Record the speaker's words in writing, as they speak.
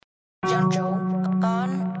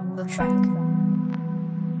track.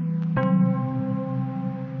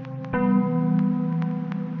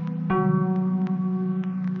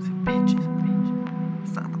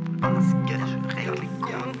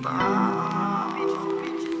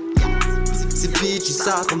 C'est bitchy,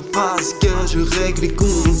 s'attend pas à ce que je règle les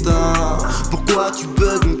comptes. Pourquoi tu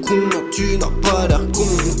bugs mon con, non, tu n'as pas l'air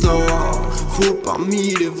content. Faut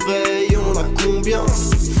parmi les vrais, y'en a combien?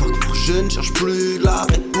 Fuck, moi je ne cherche plus la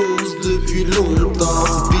réponse depuis longtemps.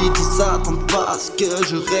 C'est bitchy, s'attend pas à ce que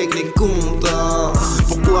je règle les comptes.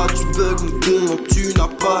 Pourquoi tu bugs mon con, non, tu n'as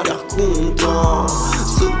pas l'air content.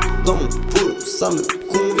 Seul dans mon polo, ça me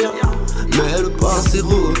convient. Mais le passé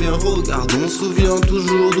revient, regarde, on se souvient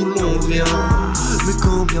toujours d'où l'on vient. Mais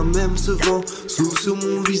quand bien même ce vent souffle sur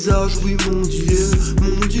mon visage, oui mon Dieu,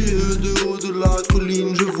 de haut de la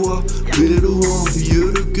colline je vois vélo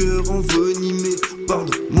envieux, le cœur envenimé par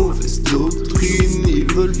de mauvaises doctrines.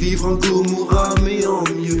 Ils veulent vivre un Gomorrah mais en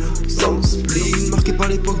mieux, sans spleen. Marqué par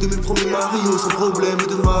l'époque de mes premiers marios, sans problème et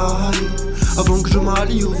de maille. Avant que je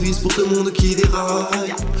m'allie au vice pour ce monde qui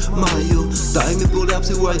déraille. Mayo, time et pour l'herbe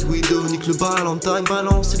c'est White Widow. Nique le Valentine,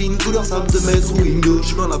 balance ligne, couleur sable de mettre Wingo.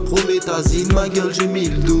 J'suis dans la prométhazine, ma gueule j'ai mis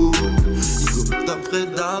le dos. Igo, d'après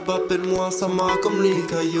d'ab, appelle-moi Sama comme les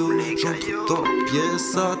caillots. J'entre dans la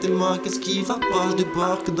pièce, à tes mains, qu'est-ce qui va pas?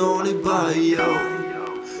 J'débarque dans les bails.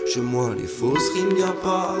 Chez moi les fausses rimes y'a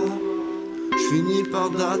pas. J'finis par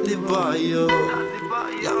Dattebayo.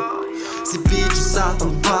 C'est bitch,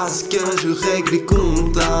 s'attend pas à ce que je règle les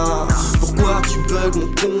comptes. Pourquoi tu bugs mon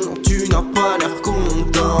con, non, tu n'as pas l'air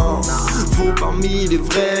content. Faut parmi les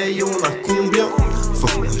vrais, y'en a combien?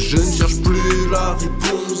 Fuck, je ne cherche plus la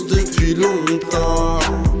réponse depuis longtemps.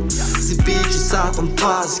 C'est bitch, s'attend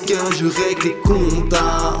pas à ce que je règle les comptes.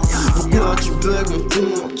 Pourquoi tu bugs mon con,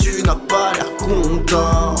 non, tu n'as pas l'air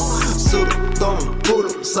content. Solo dans mon polo,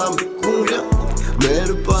 ça me convient. Mais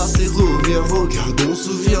le passé revient, regarde, on se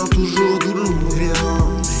souvient toujours d'où l'on vient.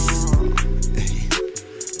 Hey,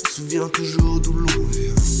 on se souvient toujours d'où l'on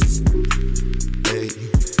vient. Hey,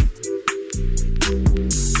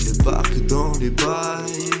 j'débarque dans les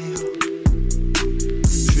bails.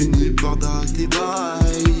 J'finis par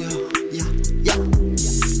Dattebayo.